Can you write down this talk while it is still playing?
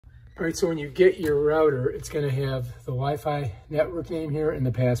All right, so when you get your router, it's going to have the Wi-Fi network name here and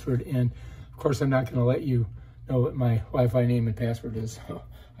the password. And of course, I'm not going to let you know what my Wi-Fi name and password is. So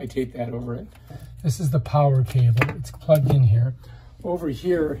I tape that over it. This is the power cable. It's plugged in here. Over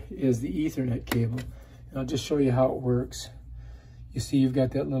here is the Ethernet cable. And I'll just show you how it works. You see you've got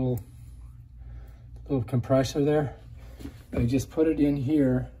that little compressor there. I just put it in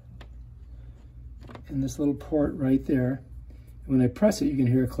here in this little port right there. And when I press it, you can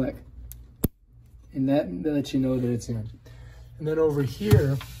hear a click. And that lets you know that it's in. And then over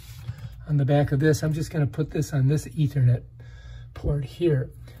here on the back of this, I'm just going to put this on this Ethernet port here.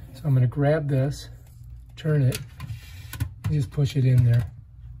 So I'm going to grab this, turn it, and just push it in there.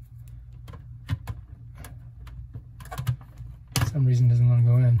 For some reason it doesn't want to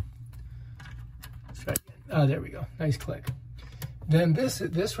go in. Let's try again. Oh, there we go. Nice click. Then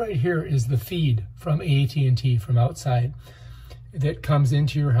this right here is the feed from AT&T from outside that comes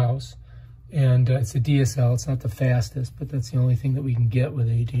into your house. And it's a DSL. It's not the fastest, but that's the only thing that we can get with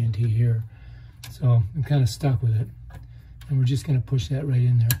AT&T here. So I'm kind of stuck with it. And we're just going to push that right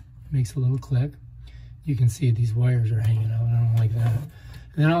in there. It makes a little click. You can see these wires are hanging out. I don't like that.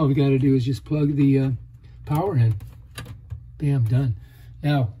 And then all we got to do is just plug the power in. Bam, done.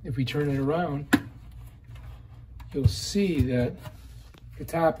 Now, if we turn it around, you'll see that at the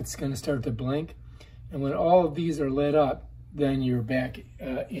top it's going to start to blink. And when all of these are lit up, then you're back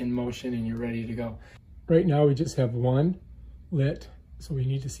in motion and you're ready to go. Right now we just have one lit, so we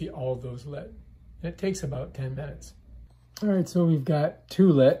need to see all of those lit. And it takes about 10 minutes. All right, so we've got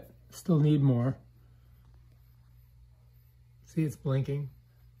 2 lit, still need more. See, it's blinking.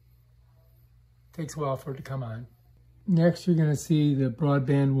 Takes a while for it to come on. Next, you're gonna see the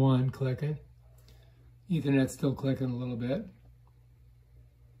broadband 1 clicking. Ethernet's still clicking a little bit.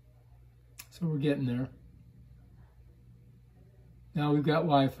 So we're getting there. Now we've got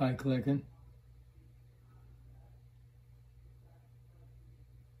Wi-Fi clicking.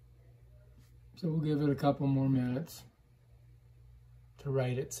 So we'll give it a couple more minutes to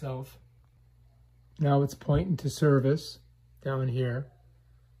write itself. Now it's pointing to service down here.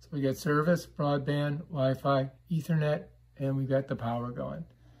 So we got service, broadband, Wi-Fi, Ethernet, and we've got the power going.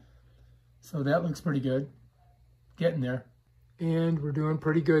 So that looks pretty good. Getting there. And we're doing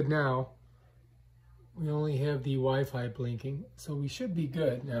pretty good now. We only have the Wi-Fi blinking, so we should be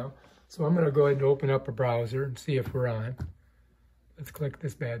good now. So I'm going to go ahead and open up a browser and see if we're on. Let's click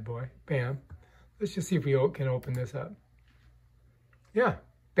this bad boy. Bam. Let's just see if we can open this up. Yeah.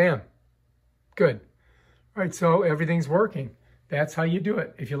 Bam. Good. All right, so everything's working. That's how you do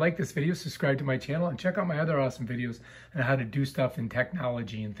it. If you like this video, subscribe to my channel and check out my other awesome videos on how to do stuff in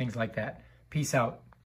technology and things like that. Peace out.